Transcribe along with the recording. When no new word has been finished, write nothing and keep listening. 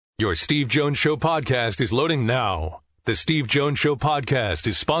Your Steve Jones Show podcast is loading now. The Steve Jones Show podcast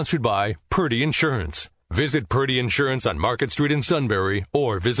is sponsored by Purdy Insurance. Visit Purdy Insurance on Market Street in Sunbury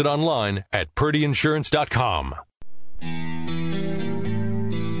or visit online at purdyinsurance.com.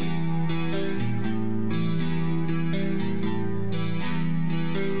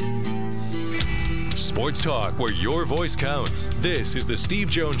 Sports talk where your voice counts. This is the Steve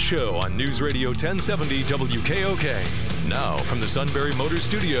Jones Show on News Radio 1070 WKOK. Now from the Sunbury Motors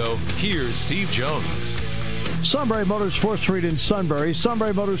Studio, here's Steve Jones. Sunbury Motors, 4th Street in Sunbury.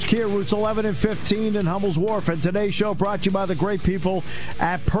 Sunbury Motors Kia, routes 11 and 15 in Hummel's Wharf. And today's show brought to you by the great people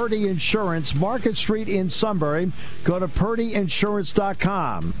at Purdy Insurance, Market Street in Sunbury. Go to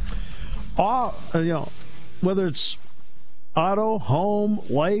purdyinsurance.com. Whether it's auto, home,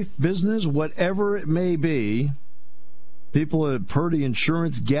 life, business, whatever it may be, people at Purdy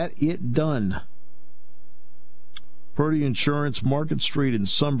Insurance get it done. Purdy Insurance, Market Street in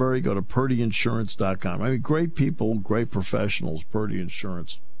Sunbury. Go to purdyinsurance.com. I mean, great people, great professionals, Purdy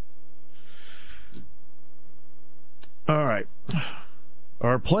Insurance. All right.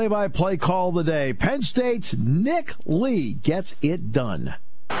 Our play-by-play call of the day. Penn State's Nick Lee gets it done.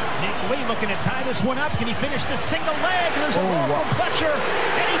 Nick Lee looking to tie this one up. Can he finish this single leg? There's a roll from Pletcher,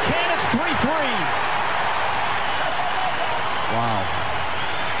 and he can. It's 3-3. Wow.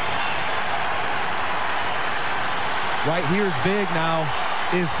 Right here is big now.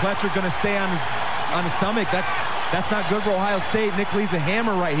 Is Pletcher going to stay on his stomach? That's not good for Ohio State. Nick Lee's a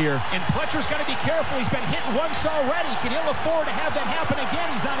hammer right here. And Pletcher's got to be careful. He's been hit once already. Can he afford to have that happen again?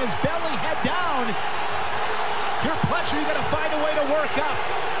 He's on his belly, head down. Here, Pletcher, you got to find a way to work up.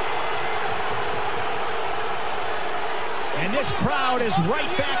 And this crowd is right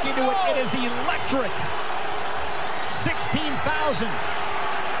back into it. It is electric. 16,000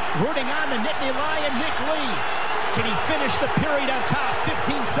 rooting on the Nittany Lion, Nick Lee. Can he finish the period on top?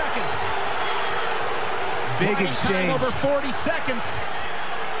 15 seconds. Big Running exchange. Time over 40 seconds.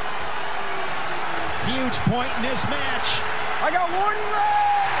 Huge point in this match. I got warning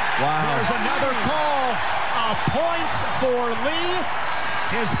red. Wow. There's another call. Points for Lee.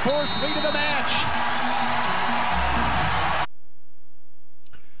 His first lead of the match.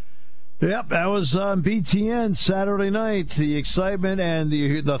 Yep, that was on BTN Saturday night. The excitement and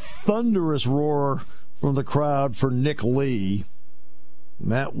the thunderous roar from the crowd for Nick Lee.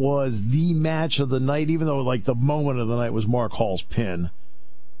 That was the match of the night, even though the moment of the night was Mark Hall's pin.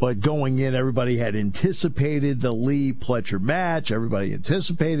 But going in, everybody had anticipated the Lee-Pletcher match. Everybody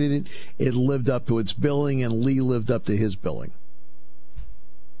anticipated it. It lived up to its billing, and Lee lived up to his billing.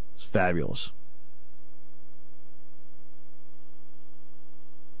 It's fabulous.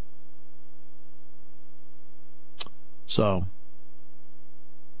 So,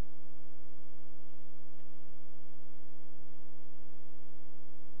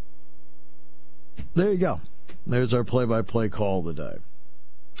 there you go. There's our play-by-play call of the day.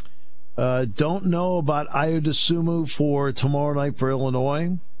 Don't know about Ayo Dosunmu for tomorrow night for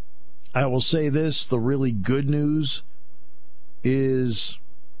Illinois. I will say this, the really good news is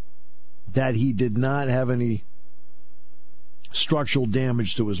that he did not have any structural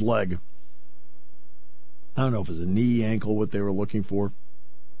damage to his leg. I don't know if it's a knee, ankle, what they were looking for.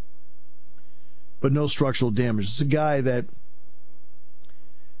 But no structural damage. It's a guy that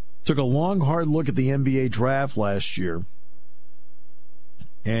took a long, hard look at the NBA draft last year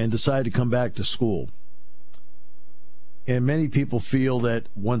and decided to come back to school. And many people feel that,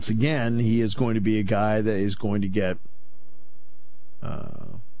 once again, he is going to be a guy that is going to get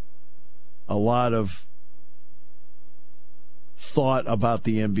a lot of thought about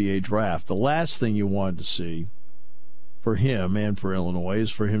the NBA draft. The last thing you wanted to see for him and for Illinois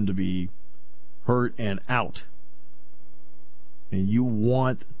is for him to be hurt and out. And you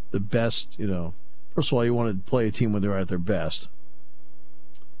want the best, first of all, you want to play a team when they're at their best.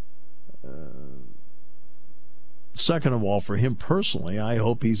 Second of all, for him personally, I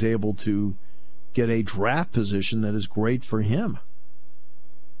hope he's able to get a draft position that is great for him.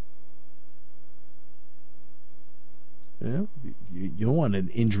 You don't want an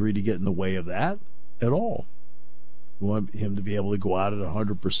injury to get in the way of that at all. You want him to be able to go out at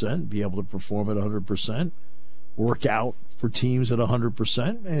 100%, be able to perform at 100%, work out for teams at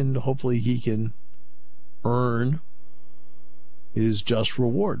 100%, and hopefully he can earn his just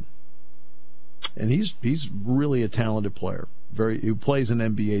reward. And he's really a talented player. He plays an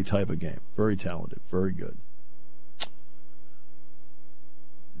NBA type of game. Very talented, very good.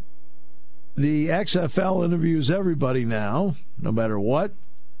 The XFL interviews everybody now, no matter what.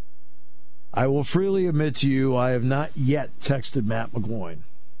 I will freely admit to you, I have not yet texted Matt McGloin.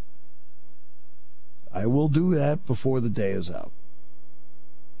 I will do that before the day is out.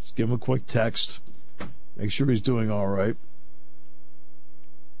 Let's give him a quick text. Make sure he's doing all right.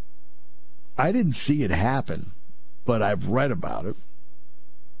 I didn't see it happen, but I've read about it.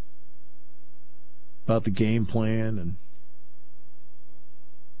 About the game plan. And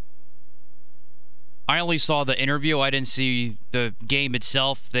I only saw the interview. I didn't see the game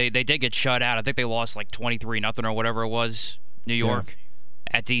itself. They did get shut out. I think they lost like 23-0 or whatever it was, New York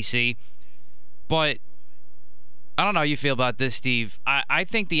at D.C. But I don't know how you feel about this, Steve. I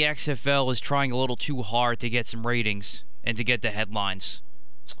think the XFL is trying a little too hard to get some ratings and to get the headlines.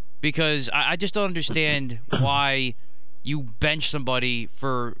 Because I just don't understand why you bench somebody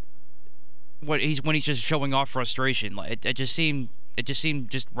for when he's just showing off frustration. It just seemed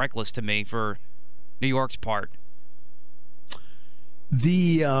just reckless to me for New York's part.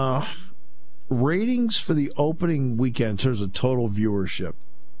 The ratings for the opening weekend in terms of total viewership,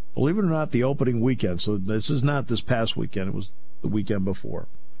 believe it or not, the opening weekend, so this is not this past weekend, it was the weekend before,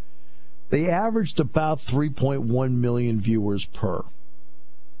 they averaged about 3.1 million viewers per.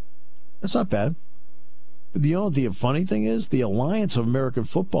 That's not bad. But the funny thing is, the Alliance of American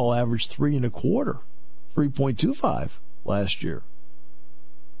Football averaged 3.25 last year.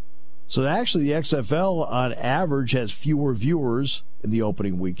 So actually, the XFL on average has fewer viewers in the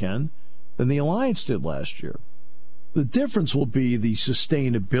opening weekend than the Alliance did last year. The difference will be the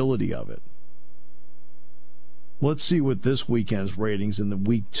sustainability of it. Let's see what this weekend's ratings in the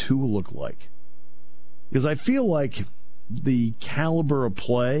week 2 look like. Because I feel like the caliber of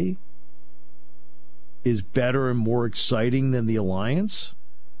play is better and more exciting than the Alliance.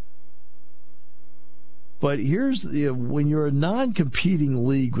 But here's when you're a non-competing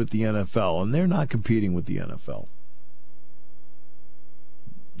league with the NFL, and they're not competing with the NFL.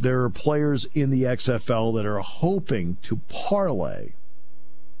 There are players in the XFL that are hoping to parlay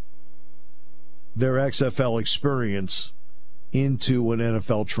their XFL experience into an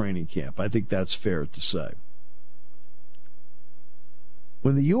NFL training camp. I think that's fair to say.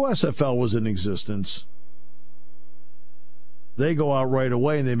 When the USFL was in existence, they go out right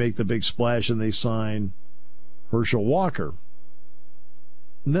away and they make the big splash and they sign Herschel Walker.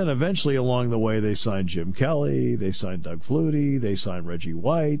 And then eventually along the way they signed Jim Kelly, they signed Doug Flutie, they signed Reggie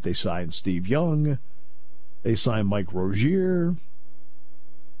White, they signed Steve Young, they signed Mike Rozier,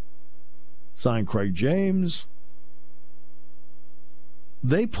 signed Craig James.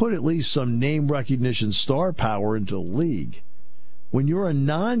 They put at least some name recognition, star power into the league. When you're a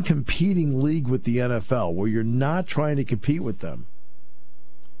non-competing league with the NFL, where you're not trying to compete with them,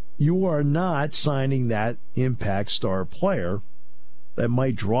 you are not signing that impact star player that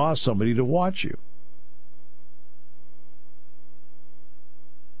might draw somebody to watch you.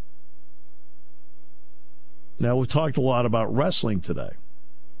 Now, we talked a lot about wrestling today.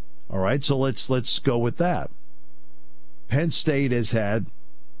 All right, so let's go with that. Penn State has had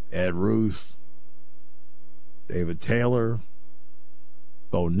Ed Ruth, David Taylor,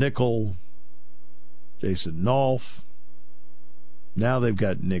 Bo Nickel, Jason Nolf. Now they've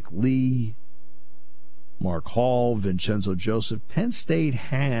got Nick Lee, Mark Hall, Vincenzo Joseph. Penn State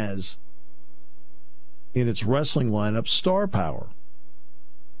has, in its wrestling lineup, star power.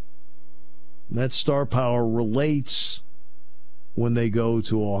 And that star power relates when they go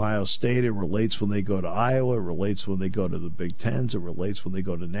to Ohio State. It relates when they go to Iowa. It relates when they go to the Big Tens. It relates when they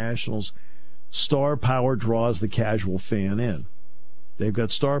go to Nationals. Star power draws the casual fan in. They've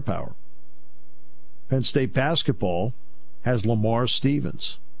got star power. Penn State basketball has Lamar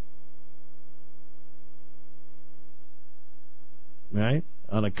Stevens. Right?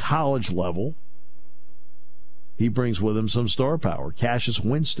 On a college level, he brings with him some star power. Cassius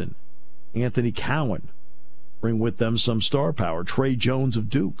Winston, Anthony Cowan bring with them some star power. Trey Jones of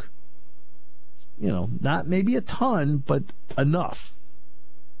Duke. Not maybe a ton, but enough.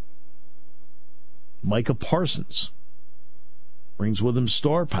 Micah Parsons brings with him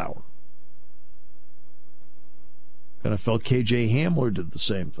star power. Kind of felt KJ Hamler did the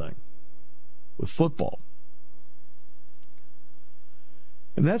same thing with football.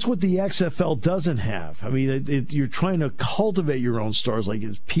 And that's what the XFL doesn't have. I mean, you're trying to cultivate your own stars. Like,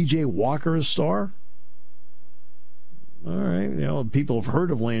 is P.J. Walker a star? All right. People have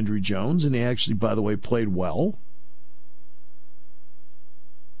heard of Landry Jones, and he actually, by the way, played well.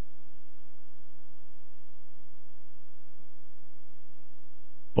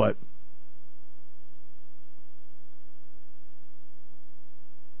 But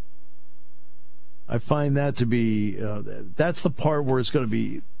I find that to be, that's the part where it's going to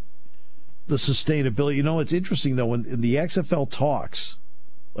be the sustainability. It's interesting, though, when in the XFL talks,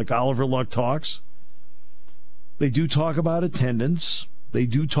 like Oliver Luck talks, they do talk about attendance. They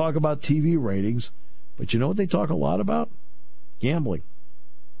do talk about TV ratings. But you know what they talk a lot about? Gambling.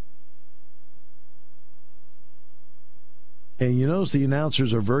 And you notice the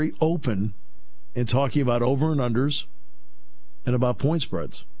announcers are very open in talking about over and unders and about point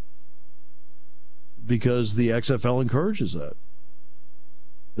spreads because the XFL encourages that.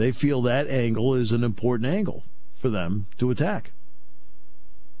 They feel that angle is an important angle for them to attack.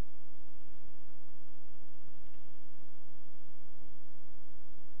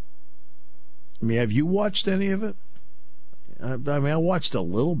 I mean, have you watched any of it? I mean, I watched a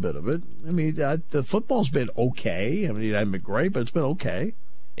little bit of it. I mean, the football's been okay. I mean, it hasn't been great, but it's been okay.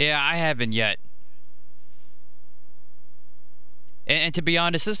 Yeah, I haven't yet. And to be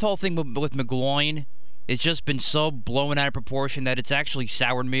honest, this whole thing with McGloin has just been so blown out of proportion that it's actually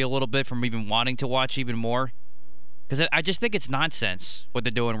soured me a little bit from even wanting to watch even more. Because I just think it's nonsense what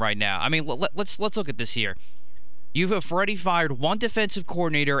they're doing right now. I mean, let's look at this here. You have already fired one defensive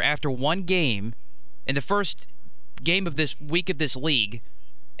coordinator after one game in the first game of this week of this league,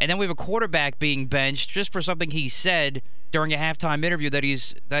 and then we have a quarterback being benched just for something he said during a halftime interview that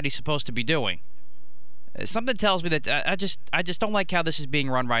he's supposed to be doing. Something tells me that I just don't like how this is being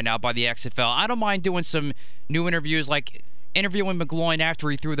run right now by the XFL. I don't mind doing some new interviews, like interviewing McGloin after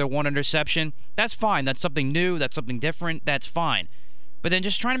he threw their one interception. That's fine. That's something new. That's something different. That's fine. But then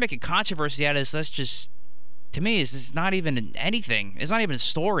just trying to make a controversy out of this, that's just, to me, it's not even anything. It's not even a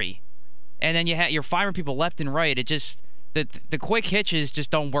story. And then you're firing people left and right. It just, the quick hitches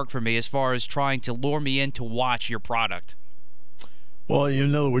just don't work for me as far as trying to lure me in to watch your product. Well,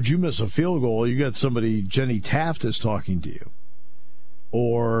 in other words, you miss a field goal, you got somebody, Jenny Taft is talking to you.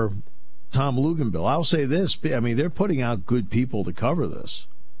 Or Tom Luganbill. I'll say this, I mean, they're putting out good people to cover this.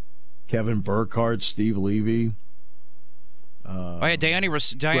 Kevin Burkhardt, Steve Levy. Diana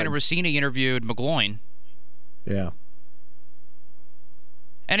Rossini interviewed McGloin. Yeah.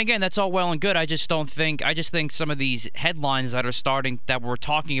 And again, that's all well and good. I just think some of these headlines that we're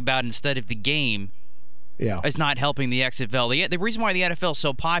talking about instead of the game is not helping the XFL. The reason why the NFL is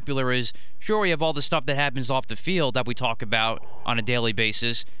so popular is, sure, we have all the stuff that happens off the field that we talk about on a daily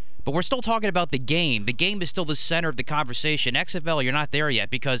basis, but we're still talking about the game. The game is still the center of the conversation. XFL, you're not there yet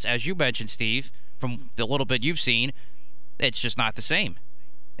because, as you mentioned, Steve, from the little bit you've seen, it's just not the same,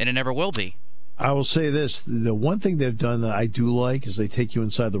 and it never will be. I will say this. The one thing they've done that I do like is they take you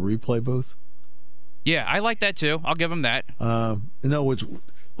inside the replay booth. Yeah, I like that too. I'll give them that. No,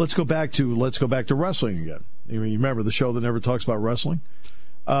 let's go back to wrestling again. You remember the show that never talks about wrestling?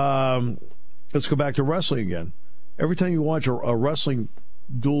 Let's go back to wrestling again. Every time you watch a wrestling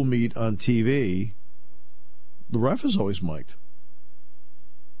dual meet on TV, the ref is always mic'd.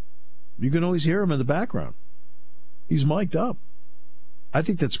 You can always hear him in the background. He's mic'd up. I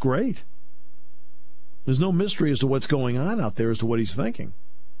think that's great. There's no mystery as to what's going on out there as to what he's thinking.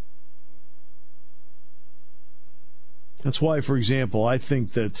 That's why, for example, I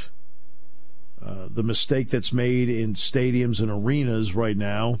think that the mistake that's made in stadiums and arenas right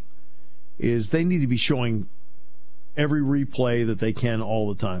now is they need to be showing every replay that they can all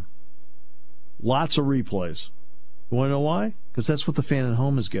the time. Lots of replays. You want to know why? Because that's what the fan at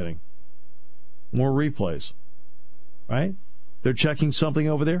home is getting. More replays. Right? They're checking something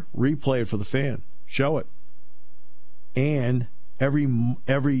over there. Replay it for the fan. Show it. And every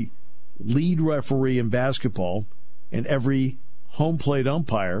lead referee in basketball and every home plate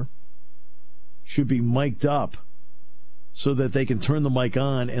umpire should be mic'd up so that they can turn the mic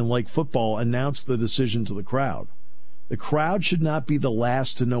on and, like football, announce the decision to the crowd. The crowd should not be the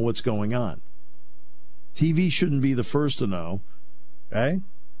last to know what's going on. TV shouldn't be the first to know. Okay?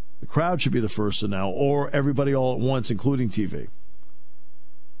 The crowd should be the first to know, or everybody all at once, including TV.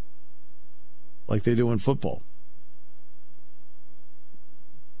 Like they do in football.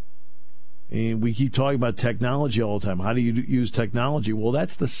 And we keep talking about technology all the time. How do you use technology? Well,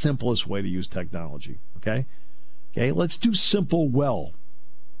 that's the simplest way to use technology. Okay? Okay, let's do simple well.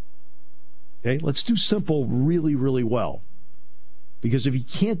 Okay, let's do simple really, really well. Because if you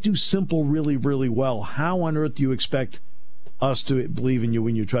can't do simple really, really well, how on earth do you expect us to believe in you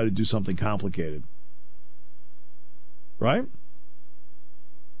when you try to do something complicated? Right?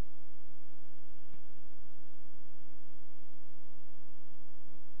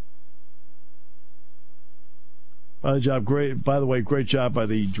 By the way, great job by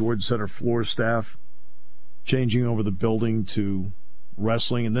the George Center floor staff changing over the building to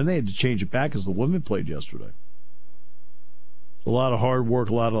wrestling, and then they had to change it back because the women played yesterday. A lot of hard work,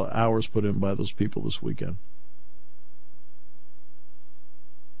 a lot of hours put in by those people this weekend.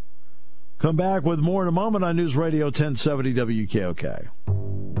 Come back with more in a moment on News Radio 1070 WKOK.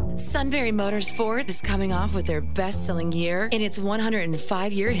 Sunbury Motors Ford is coming off with their best-selling year in its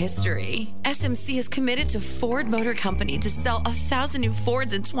 105-year history. SMC is committed to Ford Motor Company to sell 1,000 new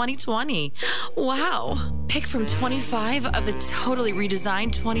Fords in 2020. Wow! Pick from 25 of the totally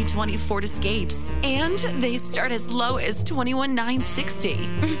redesigned 2020 Ford Escapes, and they start as low as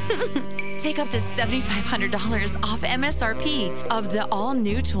 $21,960. Take up to $7,500 off MSRP of the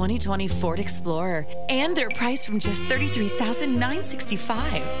all-new 2020 Ford Explorer, and they're priced from just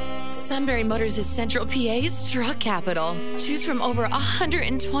 $33,965. Sunbury Motors is Central PA's truck capital. Choose from over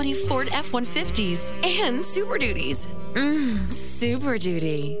 120 Ford F-150s and Super Duties. Super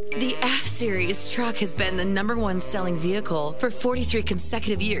Duty. The F-Series truck has been the #1 selling vehicle for 43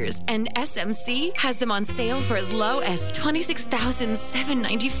 consecutive years, and SMC has them on sale for as low as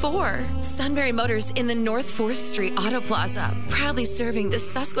 $26,794. Sunbury Motors in the North 4th Street Auto Plaza, proudly serving the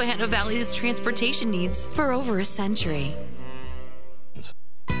Susquehanna Valley's transportation needs for over a century.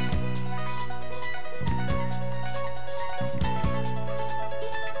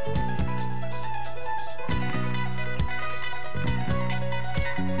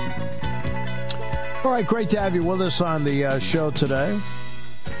 All right, great to have you with us on the show today.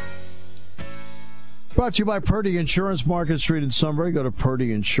 Brought to you by Purdy Insurance, Market Street in Sunbury. Go to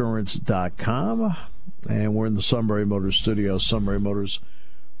purdyinsurance.com. And we're in the Sunbury Motors studio. Sunbury Motors,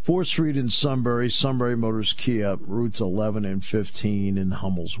 4th Street in Sunbury. Sunbury Motors Kia, routes 11 and 15 in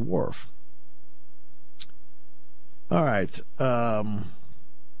Hummel's Wharf. All right. I've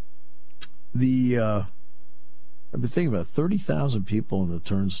been thinking about 30,000 people in the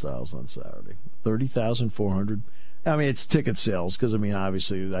turnstiles on Saturday. 30,400. I mean, it's ticket sales because, I mean,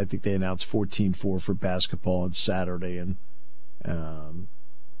 obviously, I think they announced 14-4 for basketball on Saturday, and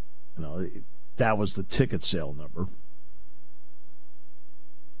that was the ticket sale number.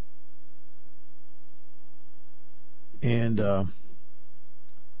 And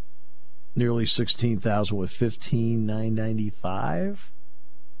nearly 16,000 with 15,995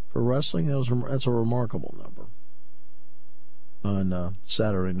 for wrestling. That's a remarkable number on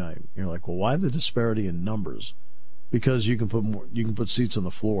Saturday night. You're like, well, why the disparity in numbers? Because you can put seats on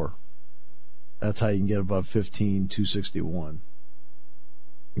the floor. That's how you can get above 15,261.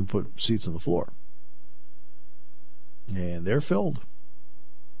 You can put seats on the floor. And they're filled.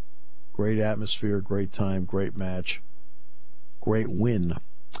 Great atmosphere, great time, great match, great win.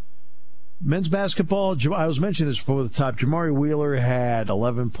 Men's basketball, I was mentioning this before the top. Jamari Wheeler had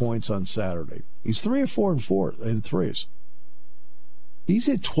 11 points on Saturday. He's 3 of 4 in threes. He's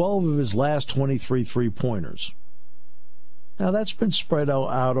hit 12 of his last 23 three-pointers. Now, that's been spread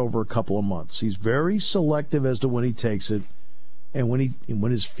out over a couple of months. He's very selective as to when he takes it. And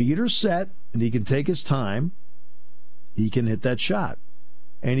when his feet are set and he can take his time, he can hit that shot.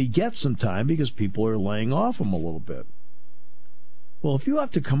 And he gets some time because people are laying off him a little bit. Well, if you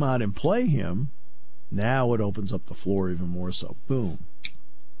have to come out and play him, now it opens up the floor even more so. Boom.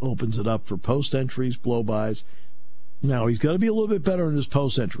 Opens it up for post entries, blow-bys. Now, he's got to be a little bit better in his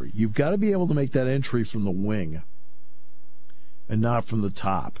post entry. You've got to be able to make that entry from the wing and not from the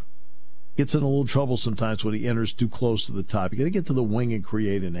top. Gets in a little trouble sometimes when he enters too close to the top. You got to get to the wing and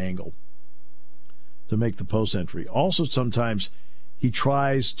create an angle to make the post entry. Also, sometimes he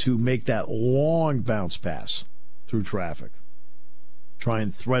tries to make that long bounce pass through traffic. Try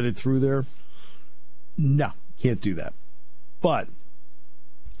and thread it through there. No, can't do that. But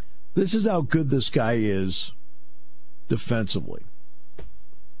this is how good this guy is defensively.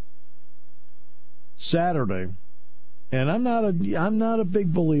 Saturday, and I'm not a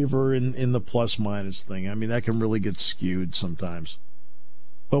big believer in the plus-minus thing. I mean, that can really get skewed sometimes.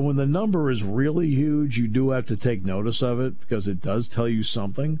 But when the number is really huge, you do have to take notice of it because it does tell you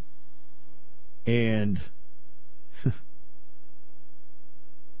something. And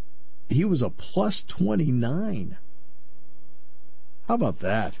he was a plus 29. How about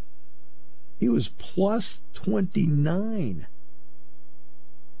that? He was plus 29.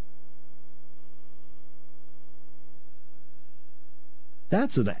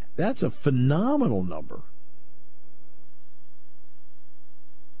 That's a phenomenal number.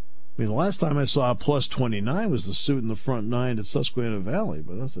 I mean, the last time I saw a plus 29 was the suit in the front nine at Susquehanna Valley,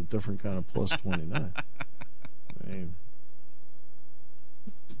 but that's a different kind of plus 29. I mean,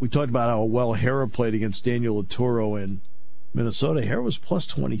 we talked about how well Hara played against Daniel Laturo in Minnesota. Hara was plus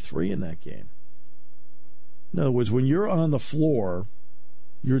 23 in that game. In other words, when you're on the floor,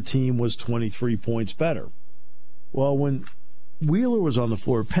 your team was 23 points better. Well, when Wheeler was on the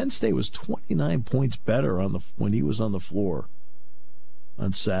floor, Penn State was 29 points better when he was on the floor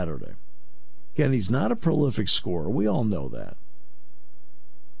on Saturday. Again, he's not a prolific scorer. We all know that.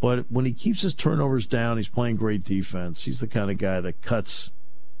 But when he keeps his turnovers down, he's playing great defense. He's the kind of guy that cuts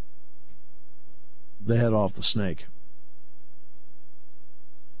the head off the snake.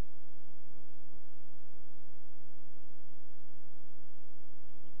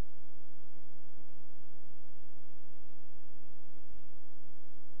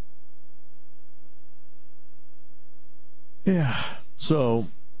 Yeah, so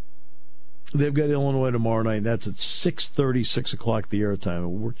they've got Illinois tomorrow night. That's at 6:30, 6 o'clock the airtime.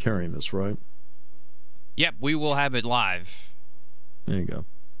 We're carrying this, right? Yep, we will have it live. There you go.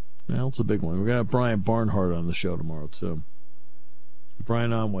 Well, it's a big one. We're going to have Brian Barnhart on the show tomorrow, too.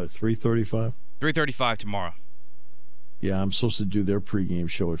 Brian on, what, 3:35? 3:35 tomorrow. Yeah, I'm supposed to do their pregame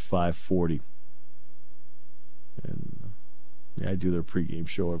show at 5:40. And yeah, I do their pregame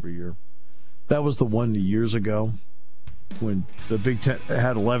show every year. That was the one years ago when the Big Ten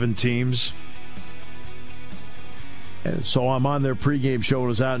had 11 teams. And so I'm on their pregame show. It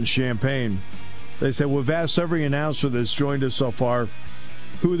was out in Champaign. They said, we've asked every announcer that's joined us so far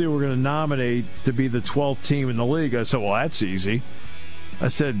who they were going to nominate to be the 12th team in the league. I said, well, that's easy. I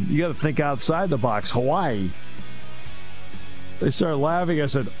said, you got to think outside the box. Hawaii. They started laughing. I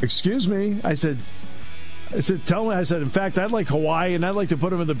said, excuse me? I said, tell me. I said, in fact, I'd like Hawaii, and I'd like to put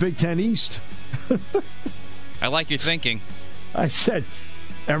them in the Big Ten East. I like your thinking. I said,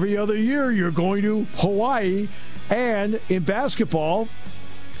 every other year you're going to Hawaii, and in basketball,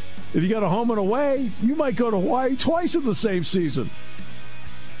 if you got a home and away, you might go to Hawaii twice in the same season.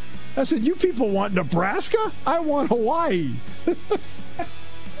 I said, you people want Nebraska? I want Hawaii.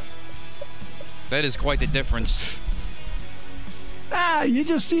 That is quite the difference. You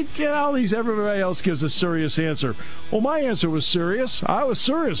just see, everybody else gives a serious answer. Well, my answer was serious. I was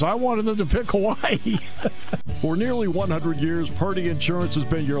serious. I wanted them to pick Hawaii. For nearly 100 years, Purdy Insurance has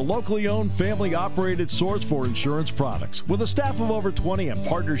been your locally owned, family-operated source for insurance products. With a staff of over 20 and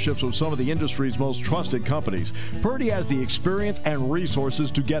partnerships with some of the industry's most trusted companies, Purdy has the experience and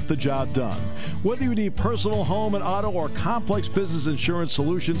resources to get the job done. Whether you need personal, home, and auto, or complex business insurance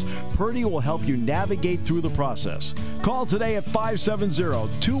solutions, Purdy will help you navigate through the process. Call today at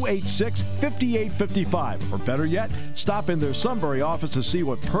 570-286-5855. Or better yet, stop in their Sunbury office to see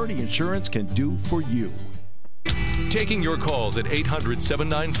what Purdy Insurance can do for you. Taking your calls at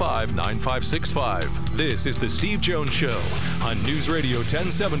 800-795-9565. This is the Steve Jones Show on News Radio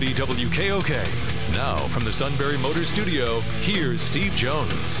 1070 WKOK. Now, from the Sunbury Motors Studio, here's Steve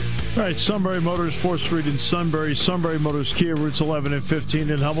Jones. All right, Sunbury Motors, 4th Street in Sunbury. Sunbury Motors Kia, routes 11 and 15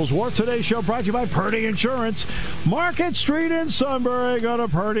 in Hummel's Wharf. Today's show brought to you by Purdy Insurance. Market Street in Sunbury. Go to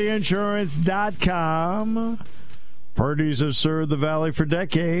purdyinsurance.com. Purdy's have served the Valley for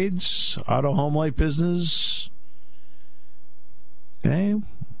decades. Auto, home, life business. Okay.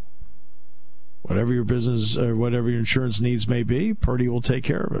 Whatever your business or whatever your insurance needs may be, Purdy will take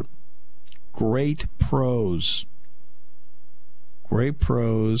care of it. Great pros. Great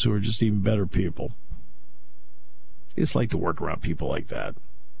pros who are just even better people. It's like to work around people like that.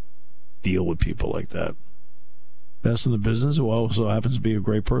 Deal with people like that. Best in the business who also happens to be a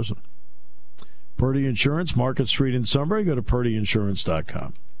great person. Purdy Insurance, Market Street in Sunbury. Go to purdyinsurance.com.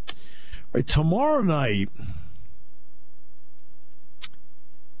 All right, tomorrow night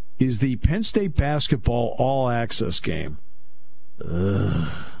is the Penn State basketball all-access game.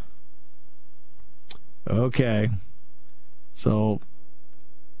 Okay. So,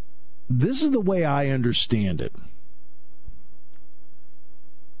 this is the way I understand it.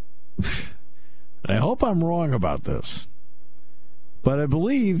 I hope I'm wrong about this. But I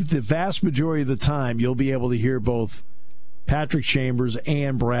believe the vast majority of the time you'll be able to hear both Patrick Chambers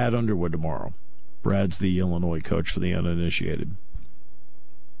and Brad Underwood tomorrow. Brad's the Illinois coach for the uninitiated.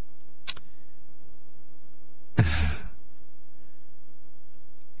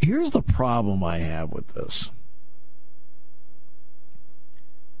 Here's the problem I have with this.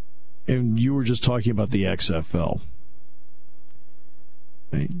 And you were just talking about the XFL.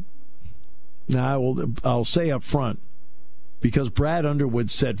 Right? Now, I'll say up front, because Brad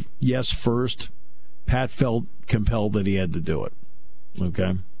Underwood said yes first, Pat felt compelled that he had to do it.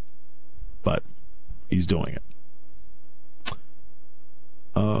 Okay? But he's doing it.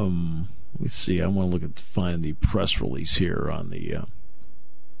 Let's see. I want to find the press release here on the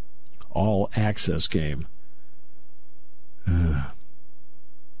all-access game.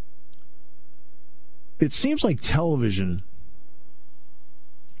 It seems like television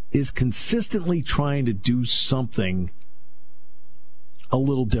is consistently trying to do something a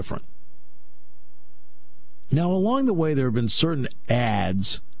little different. Now, along the way, there have been certain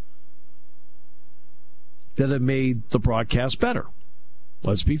ads that have made the broadcast better.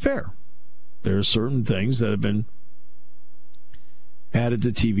 Let's be fair. There are certain things that have been added to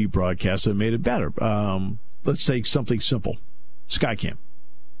TV broadcasts that made it better. Let's take something simple. Skycam.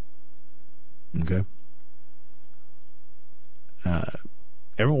 Okay.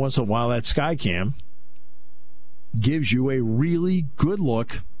 every once in a while that Skycam gives you a really good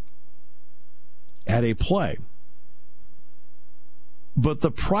look at a play. But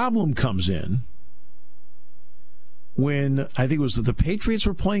the problem comes in when I think it was the Patriots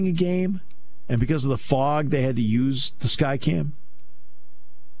were playing a game, and because of the fog, they had to use the Skycam,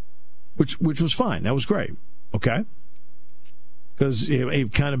 which was fine. That was great. Okay? Because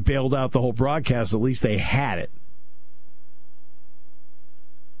it kind of bailed out the whole broadcast. At least they had it.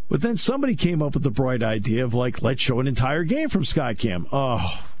 But then somebody came up with the bright idea of, like, let's show an entire game from Skycam.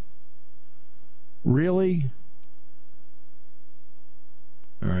 Oh, really?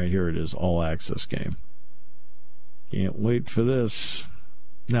 All right, here it is, all-access game. Can't wait for this.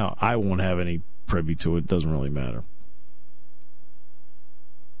 Now, I won't have any privy to it. Doesn't really matter.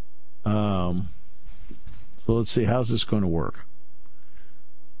 So let's see. How's this going to work?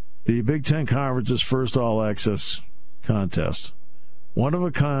 The Big Ten Conference's first all-access contest.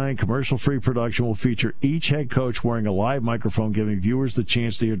 One-of-a-kind, commercial-free production will feature each head coach wearing a live microphone, giving viewers the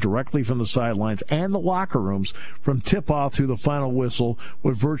chance to hear directly from the sidelines and the locker rooms from tip-off through the final whistle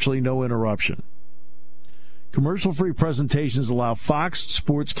with virtually no interruption. Commercial-free presentations allow Fox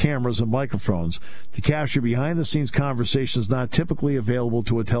Sports cameras and microphones to capture behind-the-scenes conversations not typically available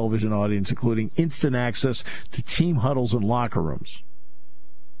to a television audience, including instant access to team huddles and locker rooms.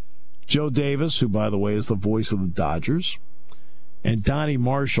 Joe Davis, who, by the way, is the voice of the Dodgers, and Donnie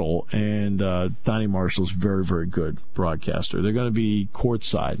Marshall, and Donnie Marshall's very, very good broadcaster. They're going to be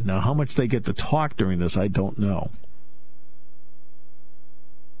courtside. Now, how much they get to talk during this, I don't know.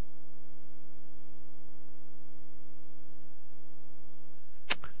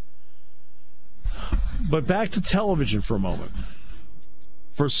 But back to television for a moment.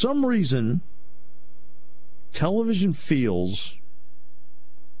 For some reason, television feels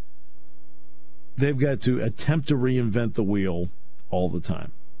they've got to attempt to reinvent the wheel all the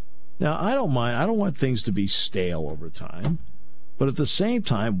time. Now, I don't mind. I don't want things to be stale over time. But at the same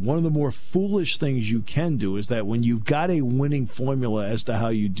time, one of the more foolish things you can do is that when you've got a winning formula as to how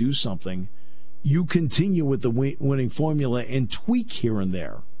you do something, you continue with the winning formula and tweak here and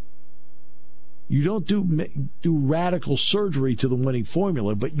there. You don't do radical surgery to the winning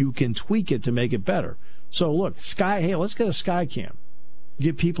formula, but you can tweak it to make it better. So look, hey, let's get a Skycam.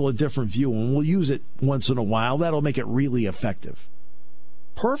 Give people a different view, and we'll use it once in a while. That'll make it really effective.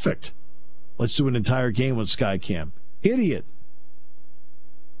 Perfect. Let's do an entire game with Skycam. Idiot.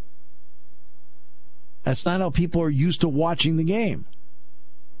 That's not how people are used to watching the game.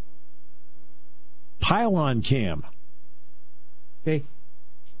 Pylon cam. Okay.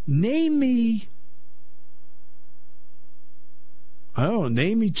 Name me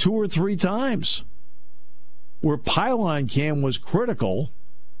 2 or 3 times where pylon cam was critical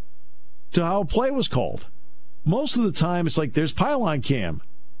to how a play was called. Most of the time, it's like there's pylon cam.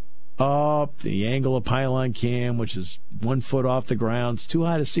 The angle of pylon cam, which is 1 foot off the ground, it's too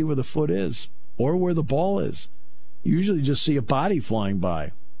high to see where the foot is or where the ball is. You usually just see a body flying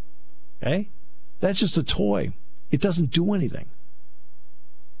by. Okay? That's just a toy. It doesn't do anything.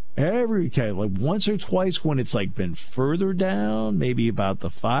 Like once or twice when it's like been further down, maybe about the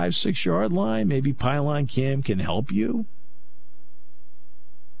 5-6 yard line, maybe pylon cam can help you.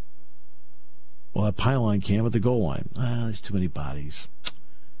 Well, that pylon cam at the goal line. There's too many bodies.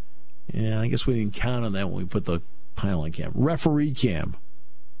 Yeah, I guess we didn't count on that when we put the pylon cam. Referee cam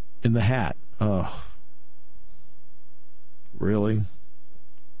in the hat. Oh, really?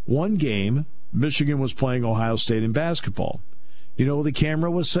 One game, Michigan was playing Ohio State in basketball. You know where the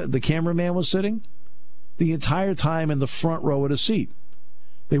cameraman was sitting? The entire time in the front row of a seat.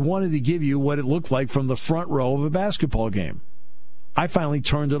 They wanted to give you what it looked like from the front row of a basketball game. I finally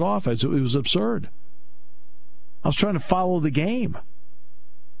turned it off as it was absurd. I was trying to follow the game.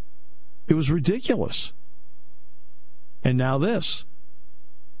 It was ridiculous. And now this.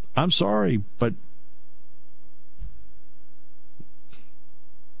 I'm sorry, but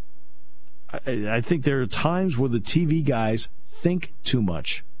I think there are times where the TV guys think too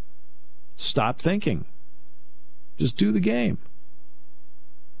much. Stop thinking. Just do the game.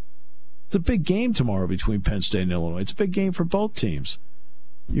 It's a big game tomorrow between Penn State and Illinois. It's a big game for both teams.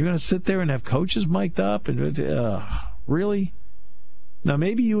 You're going to sit there and have coaches mic'd up? And really? Now,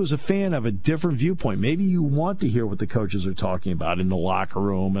 maybe you as a fan have a different viewpoint. Maybe you want to hear what the coaches are talking about in the locker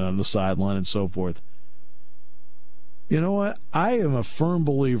room and on the sideline and so forth. You know what? I am a firm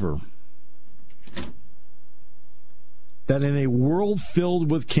believer that in a world filled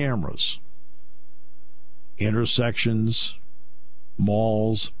with cameras, intersections,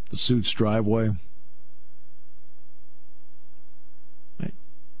 malls, the Suits driveway, right,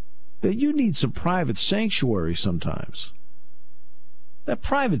 that you need some private sanctuary sometimes. That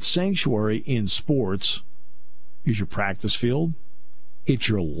private sanctuary in sports is your practice field. It's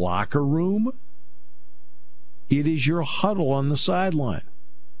your locker room. It is your huddle on the sideline,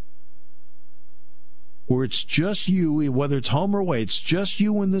 where it's just you, whether it's home or away, it's just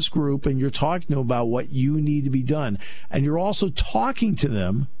you in this group, and you're talking to them about what you need to be done. And you're also talking to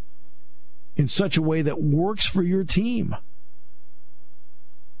them in such a way that works for your team.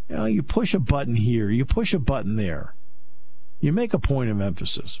 You know, you push a button here, you push a button there. You make a point of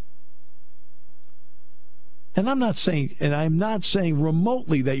emphasis. And I'm not saying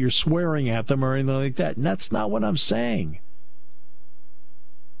remotely that you're swearing at them or anything like that. And that's not what I'm saying.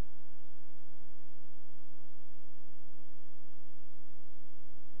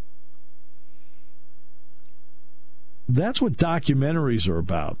 That's what documentaries are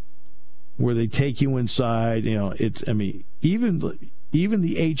about, where they take you inside. You know, even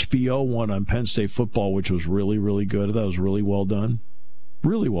the HBO one on Penn State football, which was really, really good. I thought it was really well done.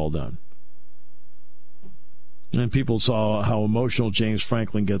 Really well done. And people saw how emotional James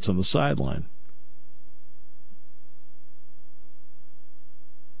Franklin gets on the sideline.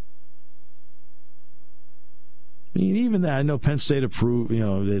 I mean, even that, I know Penn State approved,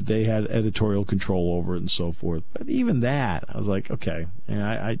 that they had editorial control over it and so forth. But even that, I was like, okay,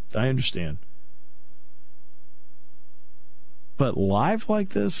 I understand. But live like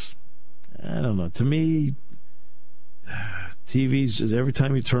this, I don't know. To me, TVs, every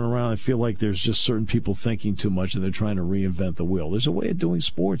time you turn around, I feel like there's just certain people thinking too much and they're trying to reinvent the wheel. There's a way of doing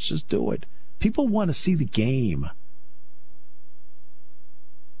sports. Just do it. People want to see the game.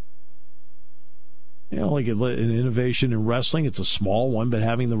 Like an innovation in wrestling, it's a small one, but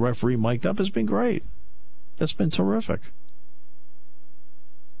having the referee mic'd up has been great. That's been terrific.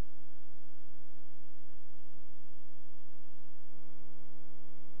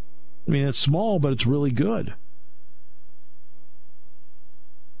 I mean, it's small, but it's really good.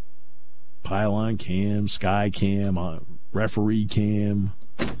 Pylon cam, sky cam, referee cam.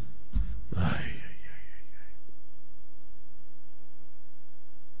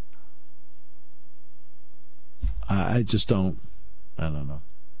 I just don't. I don't know.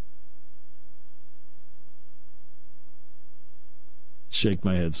 Shake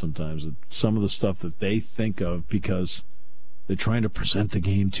my head sometimes at some of the stuff that they think of because they're trying to present the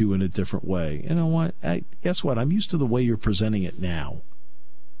game to you in a different way. You know what? Guess what? I'm used to the way you're presenting it now.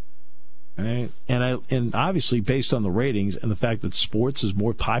 Right? And obviously, based on the ratings and the fact that sports is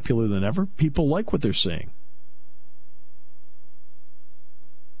more popular than ever, people like what they're seeing.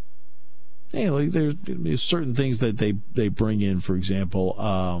 Like there's certain things that they bring in. For example,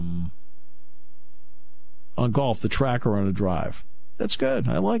 on golf, the tracker on a drive. That's good.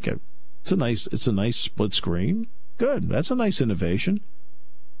 I like it. It's a nice split screen. Good. That's a nice innovation.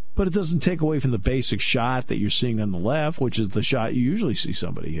 But it doesn't take away from the basic shot that you're seeing on the left, which is the shot you usually see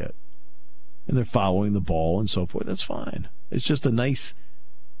somebody hit. And they're following the ball and so forth. That's fine. It's just a nice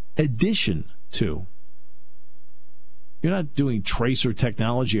addition to. You're not doing tracer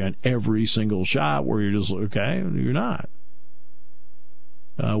technology on every single shot where you're just, okay, you're not.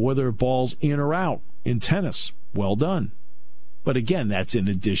 Whether it ball's in or out in tennis, well done. But again, that's in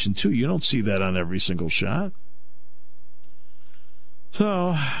addition to. You don't see that on every single shot.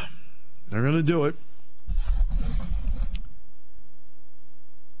 So, they're going to do it.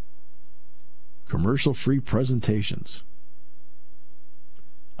 Commercial-free presentations.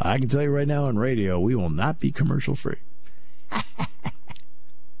 I can tell you right now on radio, we will not be commercial-free.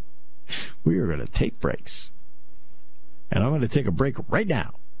 We are going to take breaks. And I'm going to take a break right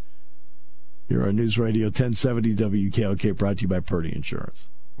now. Here on News Radio 1070 WKOK, brought to you by Purdy Insurance.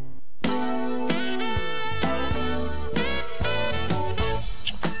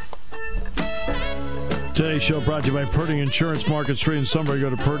 Today's show brought to you by Purdy Insurance, Market Street in Sunbury. Go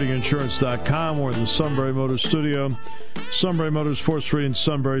to purdyinsurance.com. We're in the Sunbury Motors studio. Sunbury Motors, 4th Street in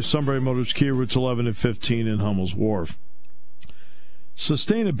Sunbury. Sunbury Motors, Kia, routes 11 and 15 in Hummel's Wharf.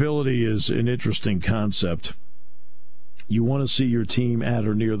 Sustainability is an interesting concept. You want to see your team at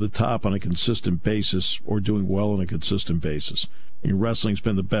or near the top on a consistent basis, or doing well on a consistent basis. And wrestling's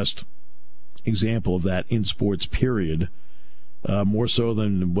been the best example of that in sports, period. More so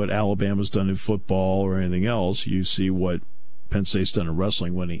than what Alabama's done in football or anything else. You see what Penn State's done in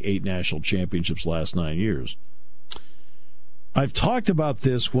wrestling, winning 8 national championships last 9 years. I've talked about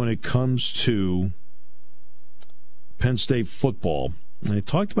this when it comes to Penn State football. And I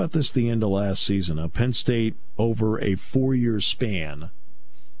talked about this at the end of last season. Now, Penn State, over a 4-year span,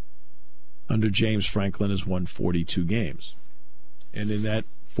 under James Franklin, has won 42 games. And in that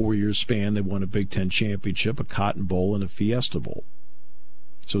 4-year span, they won a Big Ten championship, a Cotton Bowl, and a Fiesta Bowl.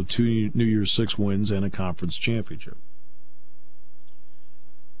 So 2 New Year's Six wins and a conference championship.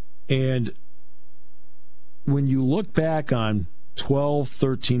 And when you look back on 12,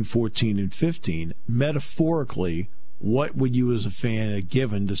 13, 14, and 15, metaphorically, what would you as a fan have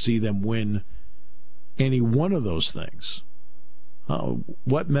given to see them win any one of those things?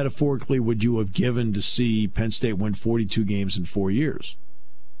 What metaphorically would you have given to see Penn State win 42 games in 4 years?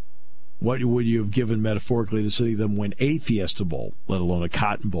 What would you have given metaphorically to see them win a Fiesta Bowl, let alone a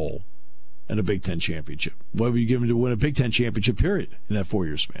Cotton Bowl, and a Big Ten championship? What would you give them to win a Big Ten championship, period, in that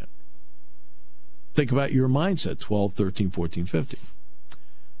 4-year span? Think about your mindset, 12, 13, 14, 15.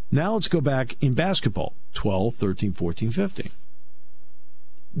 Now let's go back in basketball, 12, 13, 14, 15.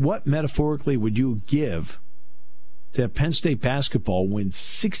 What metaphorically would you give to have Penn State basketball win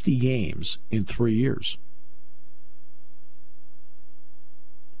 60 games in 3 years?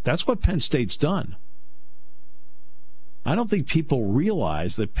 That's what Penn State's done. I don't think people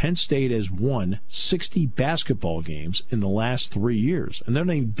realize that Penn State has won 60 basketball games in the last 3 years, and they're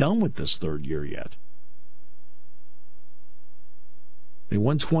not even done with this third year yet. They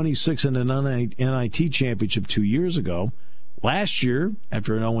won 26 in an NIT championship 2 years ago. Last year,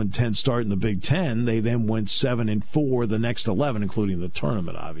 after an 0-10 start in the Big Ten, they then went 7-4 the next 11, including the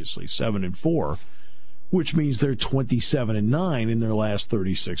tournament, obviously, 7-4, which means they're 27-9 in their last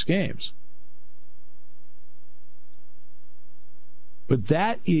 36 games. But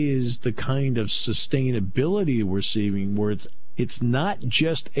that is the kind of sustainability we're seeing, where it's not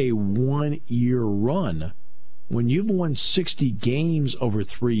just a one-year run. When you've won 60 games over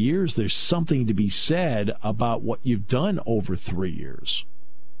 3 years, there's something to be said about what you've done over 3 years.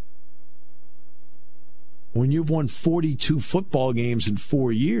 When you've won 42 football games in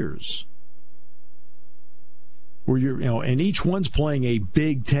 4 years, where and each one's playing a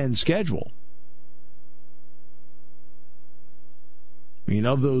Big Ten schedule. I mean,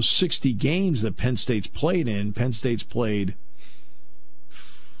 of those 60 games that Penn State's played in, Penn State's played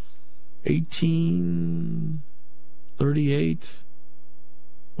 18, 38.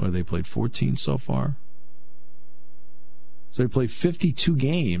 What have they played? 14 so far? So they played 52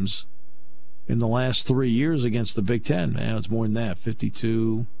 games in the last 3 years against the Big Ten. Man, it's more than that.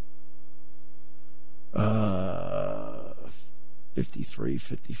 52, 53,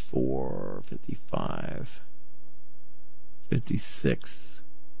 54, 55, 56,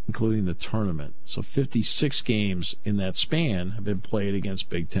 including the tournament. So 56 games in that span have been played against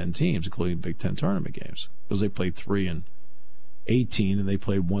Big Ten teams, including Big Ten tournament games, because they played 3 in 18 and they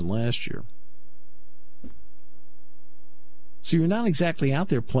played 1 last year. So you're not exactly out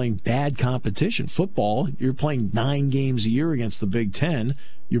there playing bad competition. Football, you're playing 9 games a year against the Big Ten.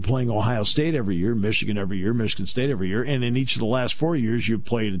 You're playing Ohio State every year, Michigan every year, Michigan State every year. And in each of the last 4 years, you've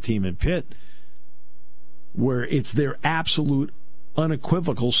played a team in Pitt where it's their absolute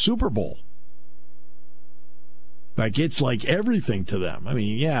unequivocal Super Bowl. Like, it's like everything to them. I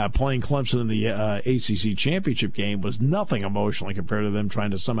mean, yeah, playing Clemson in the ACC championship game was nothing emotionally compared to them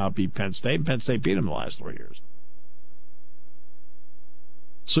trying to somehow beat Penn State. And Penn State beat them the last 3 years.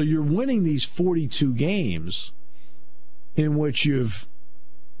 So you're winning these 42 games in which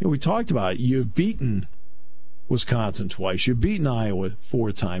we talked about it, you've beaten Wisconsin twice, you've beaten Iowa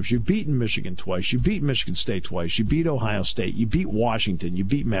 4 times, you've beaten Michigan twice, you beat Michigan State twice, you beat Ohio State, you beat Washington, you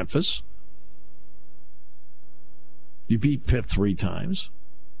beat Memphis, you beat Pitt 3 times.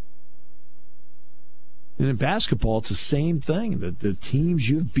 And in basketball, it's the same thing, the teams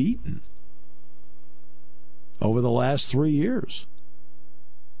you've beaten over the last 3 years.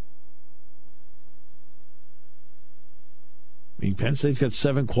 I mean, Penn State's got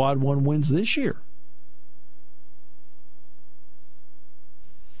 7 quad 1 wins this year.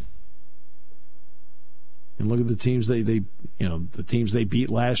 And look at the teams the teams they beat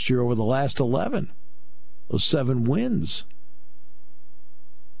last year over the last 11. Those 7 wins.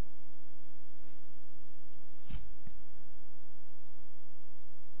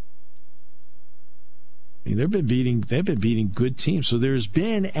 I mean, they've been beating good teams. So there's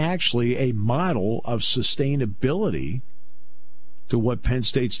been actually a model of sustainability to what Penn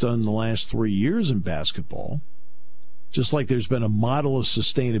State's done in the last 3 years in basketball, just like there's been a model of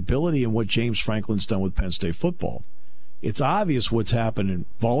sustainability in what James Franklin's done with Penn State football. It's obvious what's happened in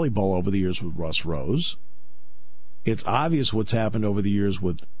volleyball over the years with Russ Rose. It's obvious what's happened over the years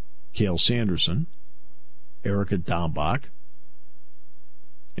with Cale Sanderson, Erica Dombach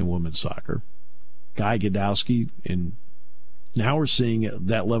in women's soccer, Guy Godowski, and now we're seeing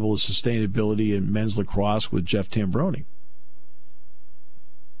that level of sustainability in men's lacrosse with Jeff Tambroni.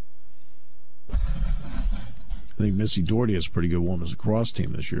 I think Missy Doherty has a pretty good women's lacrosse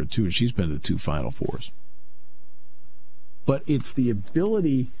team this year, too, and she's been to the 2 Final Fours. But it's the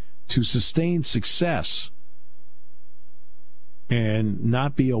ability to sustain success and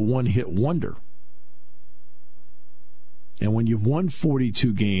not be a one-hit wonder. And when you've won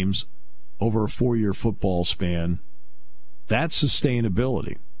 42 games over a 4-year football span, that's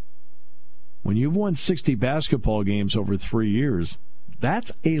sustainability. When you've won 60 basketball games over 3 years,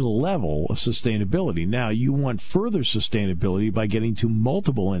 that's a level of sustainability. Now, you want further sustainability by getting to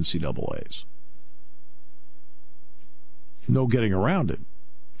multiple NCAAs. No getting around it.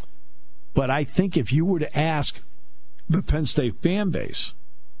 But I think if you were to ask the Penn State fan base,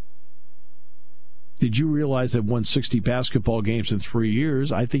 did you realize they've won 60 basketball games in 3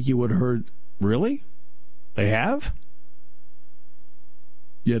 years? I think you would have heard, really? They have?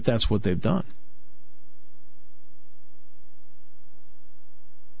 Yet that's what they've done.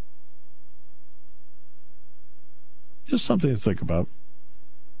 Just something to think about.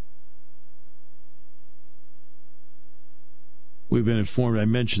 We've been informed. I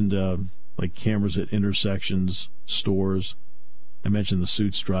mentioned like cameras at intersections, stores. I mentioned the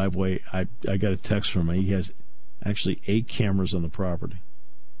Suits driveway. I got a text from him. He has actually 8 cameras on the property.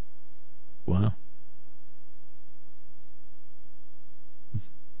 Wow.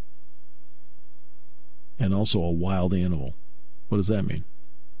 And also a wild animal. What does that mean?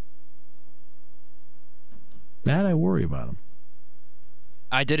 Matt, I worry about him.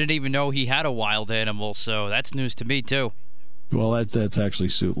 I didn't even know he had a wild animal, so that's news to me, too. Well, that's actually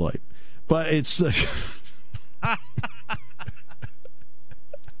Suit Light. But it's...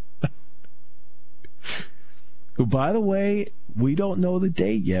 Who, by the way, we don't know the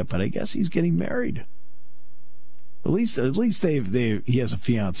date yet, but I guess he's getting married. At least he has a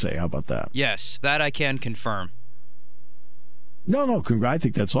fiance. How about that? Yes, that I can confirm. No, I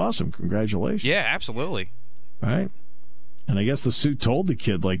think that's awesome. Congratulations. Yeah, absolutely. Right? And I guess the Suit told the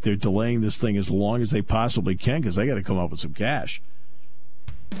kid, like, they're delaying this thing as long as they possibly can because they got to come up with some cash.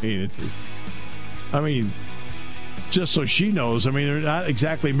 I mean, just so she knows, I mean, they're not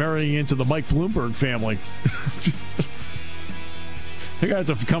exactly marrying into the Mike Bloomberg family. They got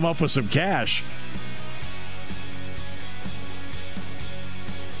to come up with some cash.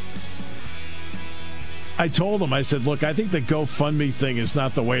 I told him, I said, look, I think the GoFundMe thing is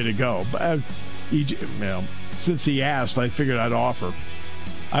not the way to go. But since he asked, I figured I'd offer.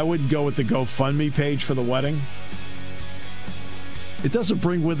 I wouldn't go with the GoFundMe page for the wedding. It doesn't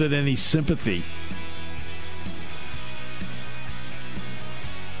bring with it any sympathy.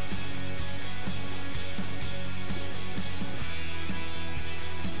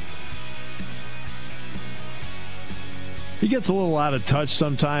 He gets a little out of touch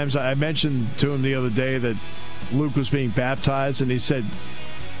sometimes. I mentioned to him the other day that Luke was being baptized, and he said,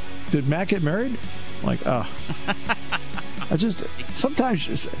 did Matt get married? I'm like, oh.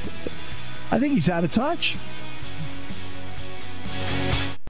 Sometimes I think he's out of touch.